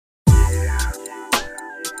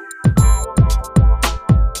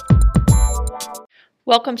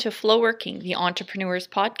Welcome to Flow Working, the Entrepreneurs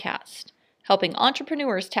Podcast, helping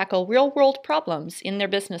entrepreneurs tackle real-world problems in their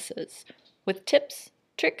businesses with tips,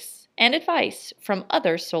 tricks, and advice from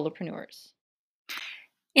other solopreneurs.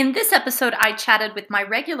 In this episode, I chatted with my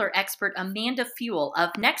regular expert, Amanda Fuel of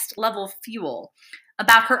Next Level Fuel,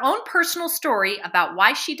 about her own personal story about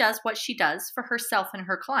why she does what she does for herself and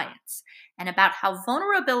her clients, and about how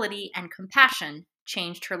vulnerability and compassion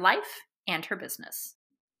changed her life and her business.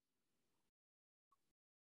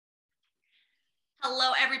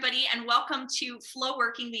 Hello, everybody, and welcome to Flow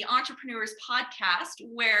Working, the Entrepreneurs Podcast,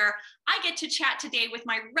 where I get to chat today with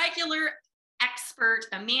my regular expert,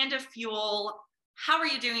 Amanda Fuel. How are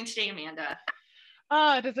you doing today, Amanda?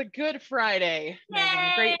 It is a good Friday. Megan,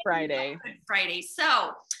 a great Friday. Good Friday.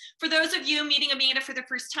 So, for those of you meeting Amanda for the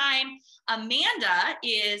first time, Amanda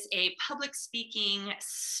is a public speaking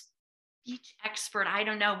speech expert. I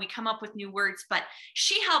don't know, we come up with new words, but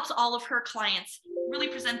she helps all of her clients really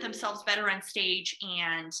present themselves better on stage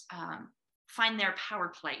and find their power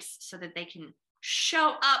place so that they can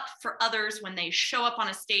show up for others when they show up on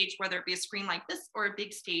a stage, whether it be a screen like this or a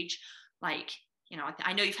big stage like,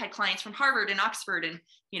 I know you've had clients from Harvard and Oxford and,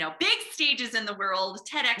 big stages in the world,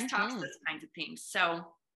 TEDx talks, those kinds of things. So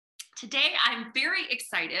today I'm very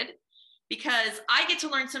excited because I get to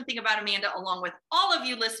learn something about Amanda along with all of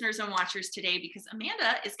you listeners and watchers today, because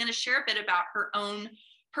Amanda is going to share a bit about her own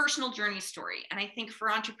personal journey story. And I think for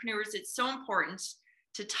entrepreneurs, it's so important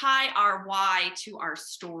to tie our why to our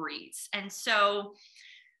stories. And so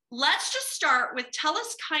let's just start with, tell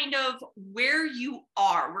us kind of where you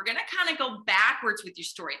are. We're going to kind of go backwards with your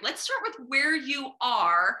story. Let's start with where you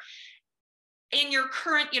are in your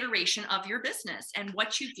current iteration of your business and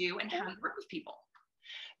what you do and how you work with people.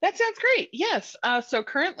 That sounds great. Yes. So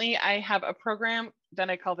currently I have a program that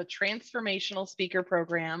I call the Transformational Speaker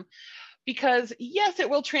Program, because yes, it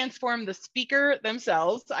will transform the speaker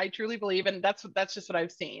themselves. I truly believe, and that's just what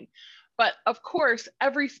I've seen. But of course,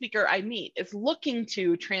 every speaker I meet is looking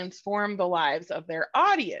to transform the lives of their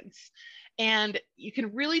audience. And you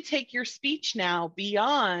can really take your speech now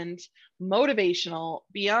beyond motivational,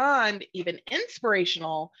 beyond even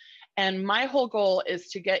inspirational. And my whole goal is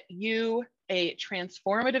to get you a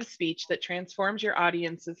transformative speech that transforms your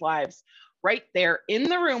audience's lives right there in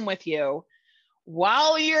the room with you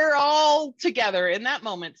while you're all together in that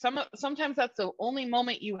moment. Sometimes that's the only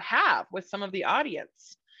moment you have with some of the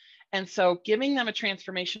audience. And so giving them a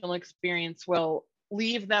transformational experience will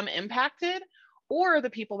leave them impacted, or the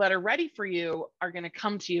people that are ready for you are going to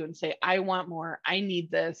come to you and say, I want more. I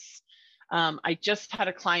need this. I just had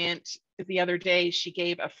a client the other day. She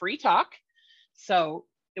gave a free talk. So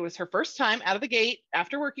it was her first time out of the gate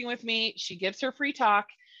after working with me. She gives her free talk,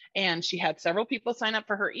 and she had several people sign up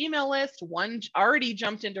for her email list. One already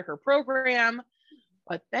jumped into her program.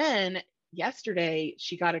 But then yesterday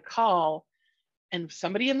she got a call, and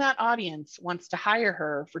somebody in that audience wants to hire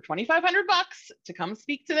her for $2,500 to come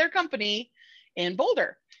speak to their company in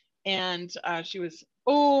Boulder. And she was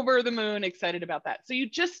over the moon excited about that. So you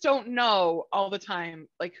just don't know all the time,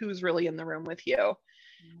 like, who's really in the room with you.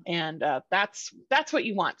 And that's what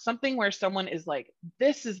you want. Something where someone is like,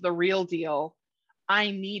 this is the real deal.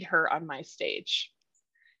 I need her on my stage.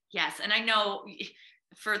 Yes. And I know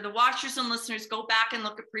for the watchers and listeners, go back and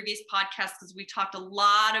look at previous podcasts, because we talked a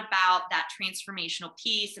lot about that transformational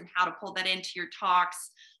piece and how to pull that into your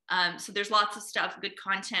talks. So there's lots of stuff, good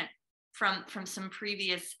content from some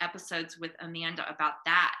previous episodes with Amanda about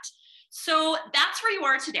that. So that's where you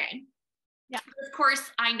are today. Yeah. Of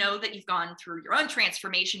course, I know that you've gone through your own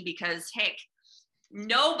transformation, because heck,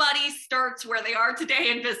 nobody starts where they are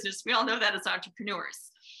today in business. We all know that as entrepreneurs.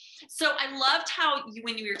 So I loved how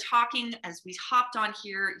when you were talking, as we hopped on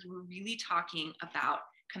here, you were really talking about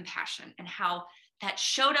compassion and how that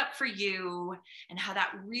showed up for you and how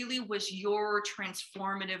that really was your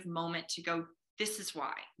transformative moment to go, this is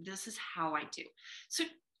why, this is how I do. So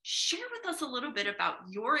share with us a little bit about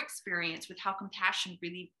your experience with how compassion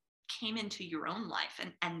really came into your own life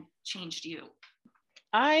and changed you.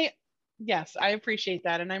 Yes, I appreciate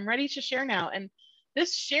that. And I'm ready to share now. And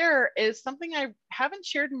this share is something I haven't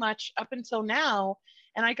shared much up until now.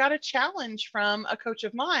 And I got a challenge from a coach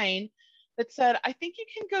of mine that said, I think you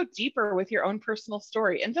can go deeper with your own personal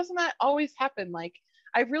story. And doesn't that always happen? Like,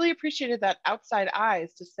 I really appreciated that outside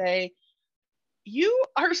eyes to say, you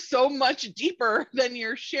are so much deeper than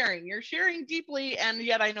you're sharing. You're sharing deeply, and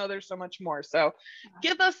yet I know there's so much more. So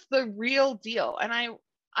give us the real deal. And I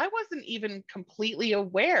wasn't even completely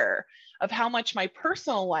aware of how much my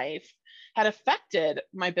personal life had affected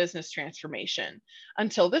my business transformation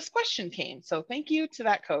until this question came. So thank you to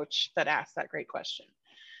that coach that asked that great question.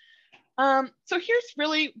 So here's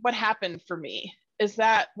really what happened for me is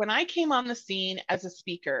that when I came on the scene as a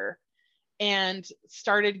speaker and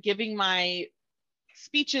started giving my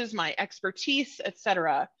speeches, my expertise,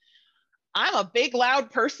 etc., I'm a big,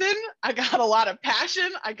 loud person. I got a lot of passion.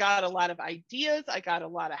 I got a lot of ideas. I got a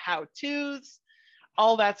lot of how-tos,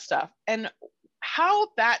 all that stuff. And how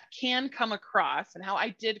that can come across, and how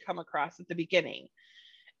I did come across at the beginning,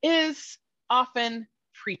 is often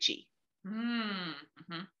preachy. With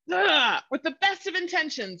the best of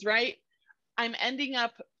intentions, right? I'm ending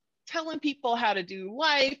up telling people how to do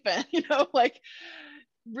life and, like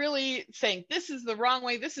really saying this is the wrong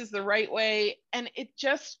way, this is the right way. And it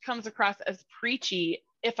just comes across as preachy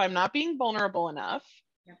if I'm not being vulnerable enough.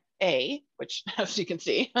 Yeah. Which, as you can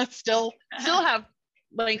see, I still have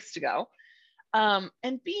lengths to go.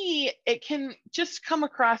 And B, it can just come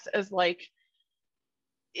across as like,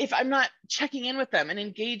 if I'm not checking in with them and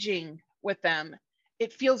engaging with them,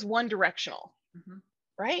 it feels one directional,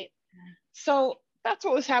 right? So that's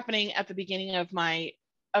what was happening at the beginning of my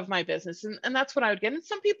business. And that's what I would get. And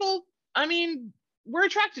some people, I mean, were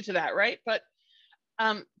attracted to that, right? But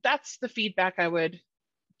that's the feedback I would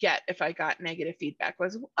get if I got negative feedback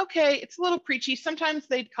was, okay, it's a little preachy. Sometimes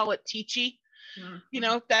they'd call it teachy.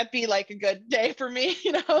 That'd be like a good day for me,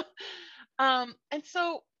 And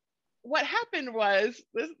so what happened was,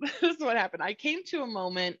 this is what happened. I came to a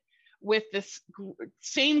moment with this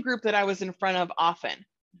same group that I was in front of often,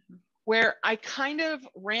 where I kind of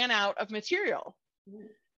ran out of material.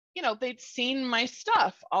 They'd seen my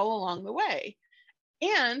stuff all along the way.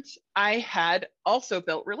 And I had also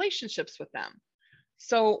built relationships with them.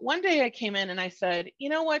 So one day I came in and I said, you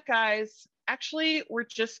know what, guys, actually, we're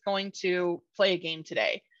just going to play a game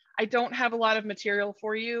today. I don't have a lot of material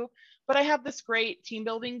for you, but I have this great team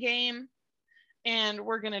building game and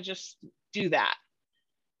we're going to just do that.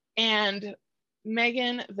 And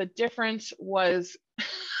Megan, the difference was,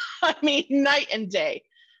 night and day.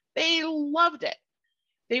 They loved it.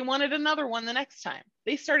 They wanted another one the next time.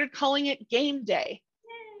 They started calling it game day.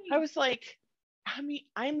 Yay. I was like,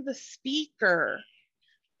 I'm the speaker.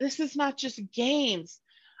 This is not just games.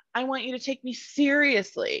 I want you to take me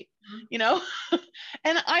seriously,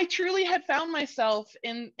 And I truly had found myself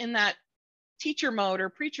in that teacher mode or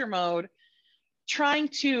preacher mode, trying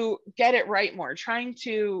to get it right more, trying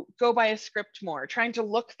to go by a script more, trying to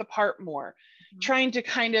look the part more, trying to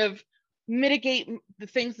kind of mitigate the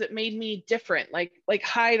things that made me different, like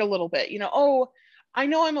hide a little bit, oh, I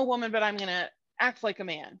know I'm a woman, but I'm going to act like a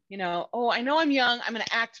man, oh, I know I'm young, I'm going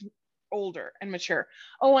to act older and mature.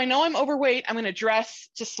 Oh, I know I'm overweight, I'm going to dress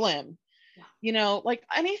to slim. Like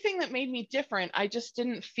anything that made me different, I just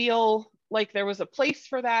didn't feel like there was a place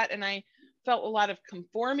for that. And I felt a lot of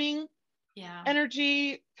conforming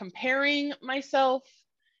energy, comparing myself,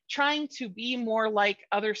 trying to be more like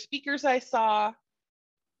other speakers I saw.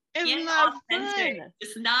 Inauthentic.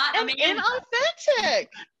 It's not inauthentic.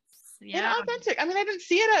 Inauthentic. I didn't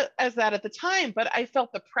see it as that at the time, but I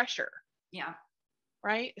felt the pressure. Yeah.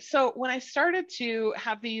 Right. So when I started to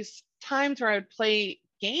have these times where I would play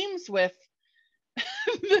games with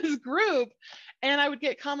this group, and I would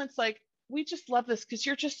get comments like, we just love this because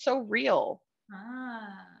you're just so real.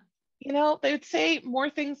 They would say more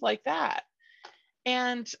things like that.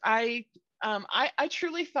 And I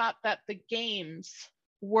truly thought that the games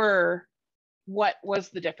were what was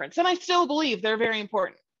the difference. And I still believe they're very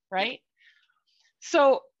important, right?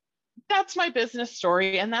 So that's my business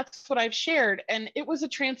story, and that's what I've shared. And it was a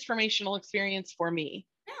transformational experience for me.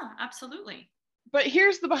 Yeah, absolutely. But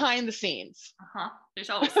here's the behind the scenes. There's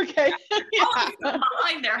always okay. Always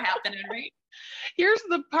behind there happening, right? Here's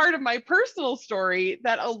the part of my personal story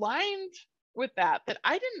that aligned with that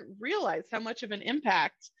I didn't realize how much of an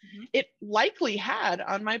impact it likely had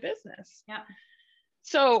on my business. Yeah.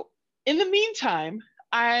 So in the meantime,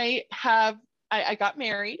 I got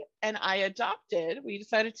married and we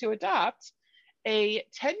decided to adopt a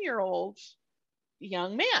 10-year-old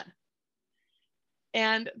young man.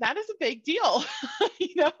 And that is a big deal.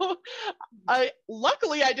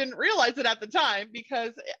 Luckily I didn't realize it at the time,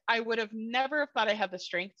 because I would have never thought I had the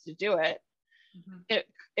strength to do it.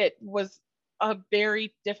 It was a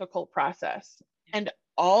very difficult process. And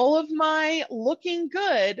all of my looking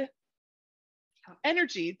good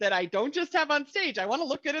energy that I don't just have on stage, I want to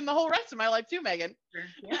look good in the whole rest of my life too, Megan.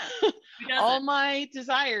 Yeah. All my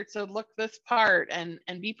desire to look this part and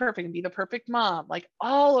be perfect and be the perfect mom, like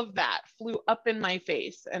all of that flew up in my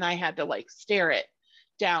face, and I had to like stare it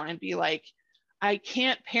down and be like, I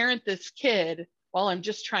can't parent this kid while I'm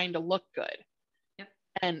just trying to look good. Yep.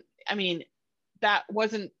 And that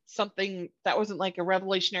wasn't like a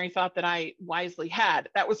revelationary thought that I wisely had.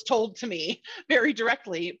 That was told to me very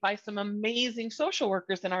directly by some amazing social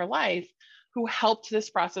workers in our life who helped this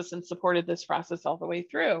process and supported this process all the way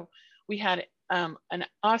through. We had an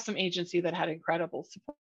awesome agency that had incredible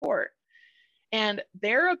support, and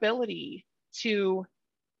their ability to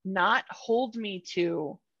not hold me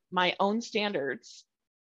to my own standards,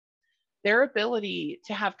 their ability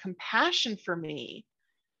to have compassion for me,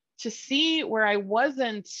 to see where I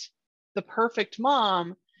wasn't the perfect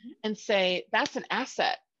mom and say, that's an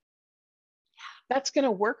asset. That's going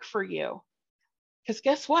to work for you. Because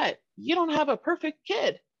guess what? You don't have a perfect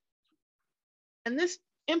kid. And this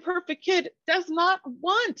imperfect kid does not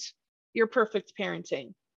want your perfect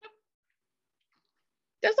parenting.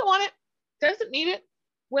 Doesn't want it, doesn't need it,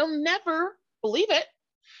 will never believe it.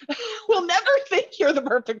 We'll never think you're the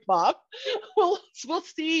perfect mom. We'll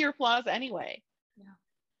see your flaws anyway. Yeah.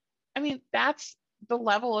 I mean, that's the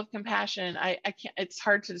level of compassion. I can't, it's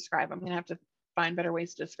hard to describe. I'm going to have to find better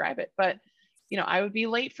ways to describe it. But, you know, I would be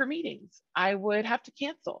late for meetings. I would have to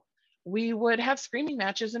cancel. We would have screaming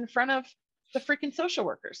matches in front of the freaking social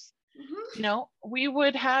workers. Mm-hmm. You know, we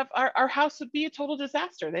would have, our house would be a total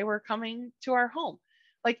disaster. They were coming to our home.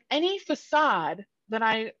 Like any facade that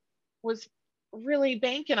I was really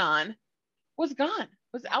banking on was gone,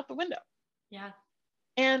 was out the window. Yeah.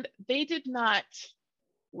 And they did not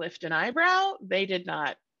lift an eyebrow. They did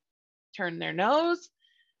not turn their nose.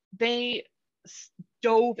 They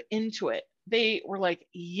dove into it. They were like,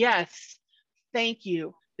 yes, thank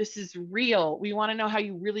you. This is real. We want to know how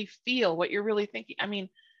you really feel, what you're really thinking. I mean,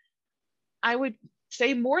 I would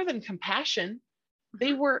say more than compassion,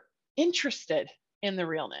 they were interested in the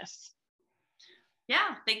realness.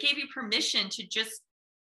 Yeah, they gave you permission to just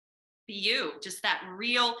be you, just that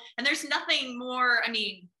real. And there's nothing more. I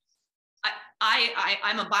mean,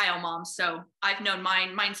 I'm a bio mom, so I've known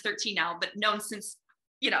mine's 13 now, but known since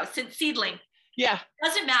seedling. Yeah.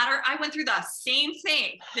 Doesn't matter. I went through the same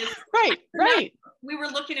thing. Right. We were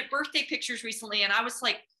looking at birthday pictures recently, and I was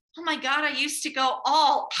like, oh my God, I used to go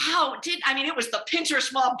all out. It was the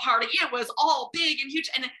Pinterest mom party. It was all big and huge.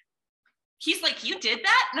 And he's like, you did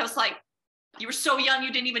that? And I was like, you were so young,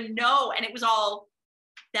 you didn't even know. And it was all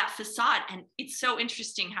that facade. And it's so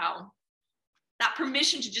interesting how that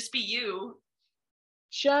permission to just be you.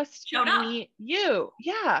 Just be you.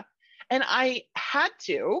 Yeah. And I had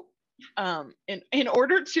to, in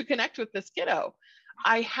order to connect with this kiddo,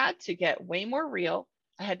 I had to get way more real.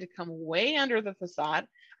 I had to come way under the facade.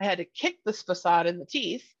 I had to kick this facade in the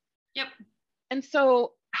teeth. Yep. And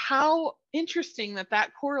so how interesting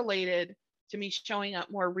that correlated to me showing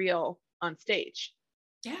up more real on stage.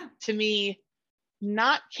 Yeah. To me,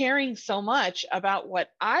 not caring so much about what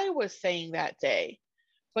I was saying that day,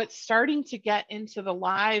 but starting to get into the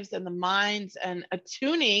lives and the minds and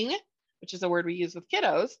attuning, which is a word we use with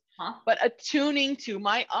kiddos, but attuning to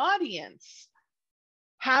my audience,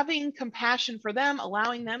 having compassion for them,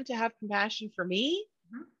 allowing them to have compassion for me.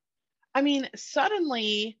 Mm-hmm. I mean,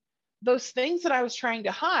 suddenly those things that I was trying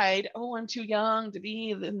to hide, oh, I'm too young to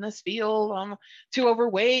be in this field, I'm too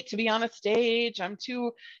overweight to be on a stage, I'm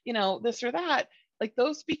too, this or that, like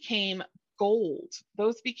those became gold.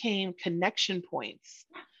 Those became connection points.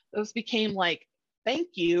 Those became like, thank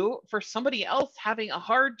you for somebody else having a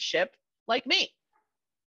hardship like me.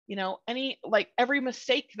 Every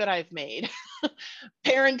mistake that I've made,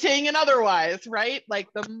 parenting and otherwise, right? Like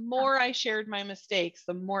the more I shared my mistakes,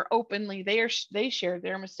 the more openly they shared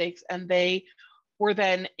their mistakes, and they were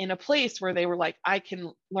then in a place where they were like, I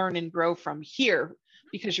can learn and grow from here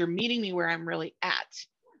because you're meeting me where I'm really at,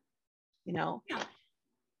 Yeah.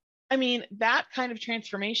 I mean, that kind of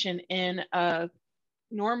transformation in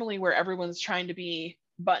normally where everyone's trying to be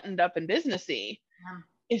buttoned up and businessy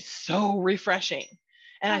is so refreshing.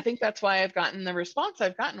 And I think that's why I've gotten the response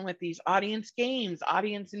I've gotten with these audience games,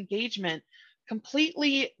 audience engagement,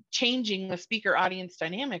 completely changing the speaker audience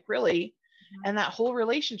dynamic, really. Mm-hmm. And that whole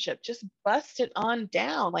relationship, just bust it on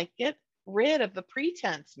down, like get rid of the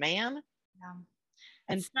pretense, man. Yeah.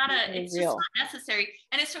 And it's just not necessary.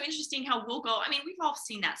 And it's so interesting how we'll go. I mean, we've all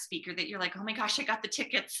seen that speaker that you're like, oh my gosh, I got the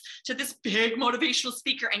tickets to this big motivational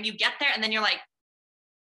speaker. And you get there and then you're like,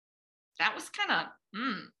 that was kind of,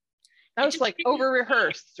 that was like over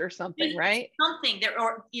rehearsed or something, right? Something there,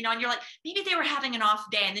 or, and you're like, maybe they were having an off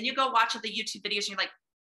day. And then you go watch all the YouTube videos and you're like,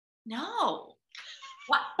 no,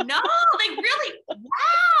 what? No, they really,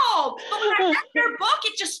 wow. But when I read their book,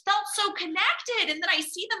 it just felt so connected. And then I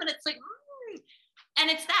see them and it's like, and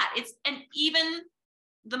it's that. And even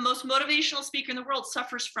the most motivational speaker in the world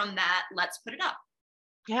suffers from that. Let's put it up.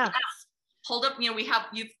 Yeah. Hold up,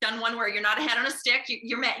 you've done one where you're not a head on a stick,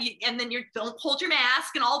 and then you don't hold your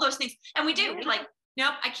mask and all those things. And we do. We're like,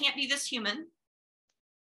 nope, I can't be this human.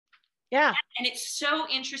 Yeah. And it's so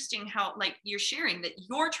interesting how, like, you're sharing that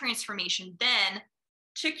your transformation then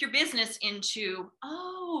took your business into,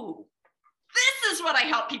 oh, this is what I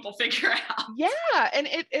help people figure out. Yeah. And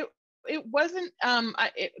it wasn't,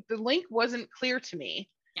 the link wasn't clear to me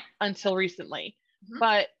until recently,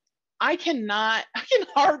 but I can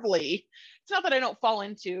hardly, it's not that I don't fall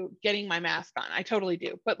into getting my mask on. I totally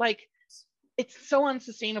do. But like, it's so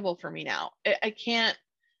unsustainable for me now. I can't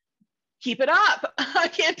keep it up. I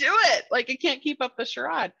can't do it. Like, I can't keep up the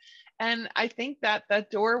charade. And I think that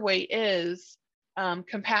that doorway is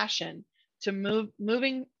compassion, to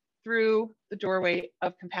moving through the doorway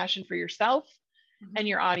of compassion for yourself and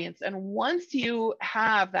your audience. And once you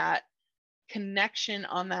have that connection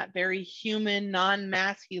on that very human,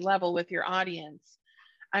 non-masky level with your audience,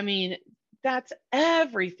 I mean, that's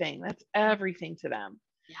everything. That's everything to them.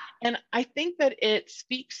 Yeah. And I think that it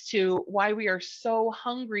speaks to why we are so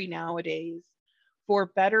hungry nowadays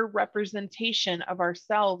for better representation of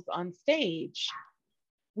ourselves on stage.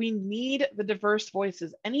 We need the diverse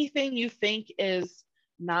voices. Anything you think is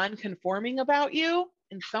non-conforming about you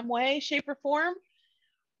in some way, shape, or form,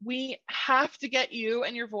 we have to get you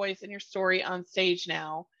and your voice and your story on stage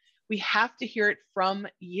now. We have to hear it from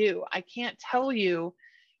you. I can't tell you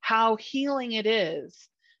how healing it is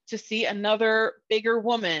to see another bigger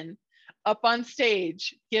woman up on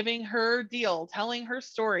stage, giving her deal, telling her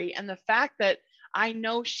story. And the fact that I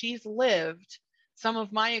know she's lived some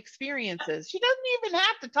of my experiences. She doesn't even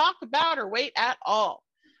have to talk about her weight at all.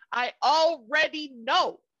 I already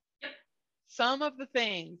know some of the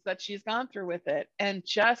things that she's gone through with it. And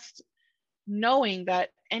just knowing that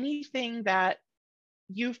anything that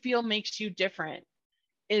you feel makes you different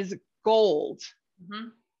is gold.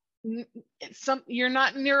 You're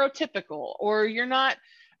not neurotypical, or you're not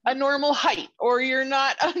a normal height, or you're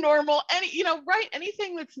not a normal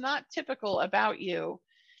anything that's not typical about you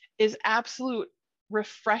is absolute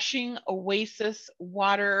refreshing oasis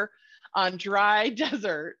water on dry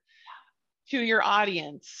desert to your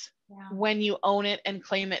audience when you own it and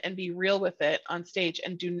claim it and be real with it on stage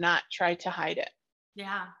and do not try to hide it.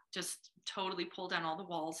 Yeah, just totally pull down all the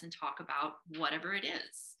walls and talk about whatever it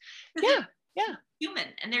is. Yeah. Human.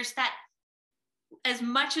 And there's that, as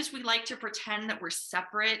much as we like to pretend that we're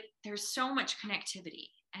separate, there's so much connectivity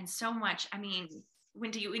and so much, I mean,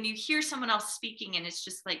 when you hear someone else speaking and it's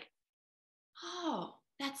just like, oh,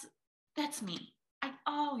 that's me.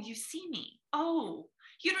 Oh, you see me. Oh,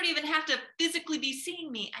 you don't even have to physically be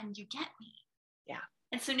seeing me and you get me. Yeah.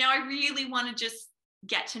 And so now I really want to just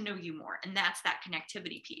get to know you more. And that's that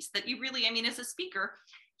connectivity piece that you really, I mean, as a speaker,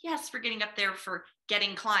 yes, for getting up there for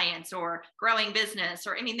getting clients or growing business,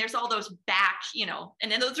 or, I mean, there's all those back,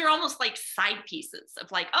 and then those are almost like side pieces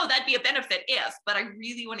of like, oh, that'd be a benefit if, but I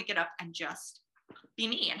really want to get up and just be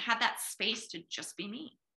me and have that space to just be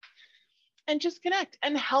me. And just connect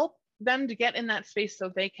and help them to get in that space so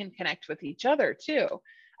they can connect with each other too.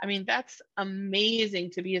 I mean, that's amazing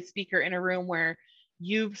to be a speaker in a room where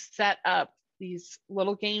you've set up these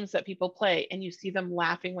little games that people play and you see them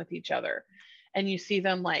laughing with each other, and you see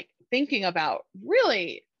them like thinking about,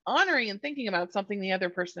 really honoring and thinking about something the other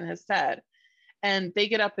person has said, and they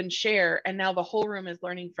get up and share, and now the whole room is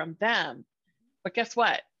learning from them. But guess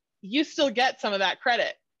what? You still get some of that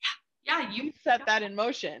credit. Yeah. You set that in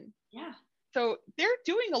motion. Yeah. So they're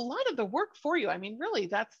doing a lot of the work for you. I mean, really,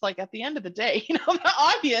 that's like, at the end of the day, the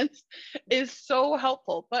audience is so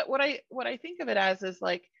helpful. But what I think of it as is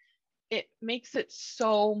like, it makes it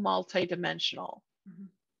so multidimensional.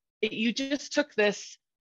 You just took this,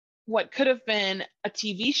 what could have been a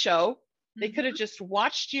TV show. They could have just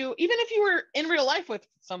watched you, even if you were in real life with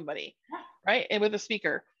somebody, right? And with a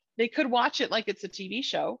speaker, they could watch it like it's a TV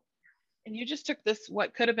show. And you just took this,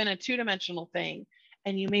 what could have been a 2-dimensional thing,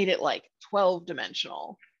 and you made it like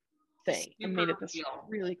 12-dimensional thing and made it this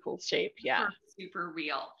really cool shape. Yeah. Super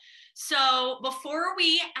real. So before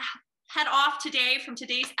we head off today from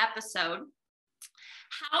today's episode,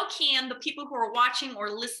 how can the people who are watching or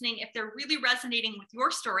listening, if they're really resonating with your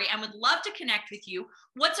story and would love to connect with you,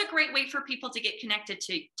 what's a great way for people to get connected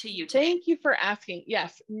to you today? Thank you for asking.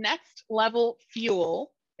 Yes. Next Level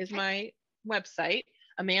Fuel is my website.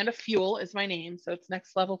 Amanda Fuel is my name. So it's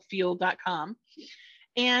nextlevelfuel.com.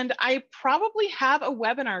 And I probably have a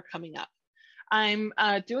webinar coming up. I'm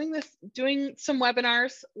doing some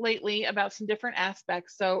webinars lately about some different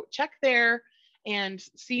aspects. So check there and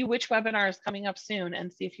see which webinar is coming up soon,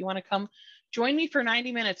 and see if you want to come join me for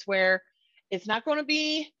 90 minutes, where it's not going to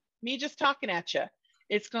be me just talking at you.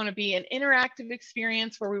 It's going to be an interactive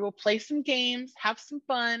experience where we will play some games, have some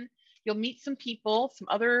fun. You'll meet some people, some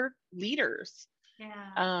other leaders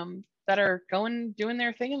that are doing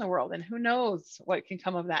their thing in the world, and who knows what can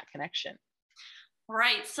come of that connection.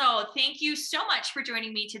 Right. So thank you so much for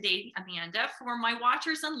joining me today, Amanda. For my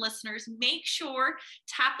watchers and listeners, make sure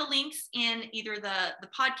tap the links in either the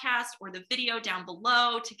podcast or the video down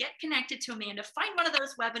below to get connected to Amanda. Find one of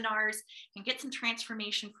those webinars and get some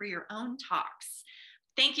transformation for your own talks.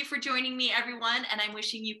 Thank you for joining me, everyone. And I'm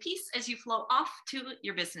wishing you peace as you flow off to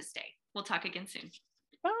your business day. We'll talk again soon.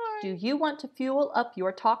 Bye. Do you want to fuel up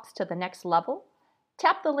your talks to the next level?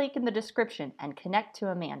 Tap the link in the description and connect to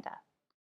Amanda.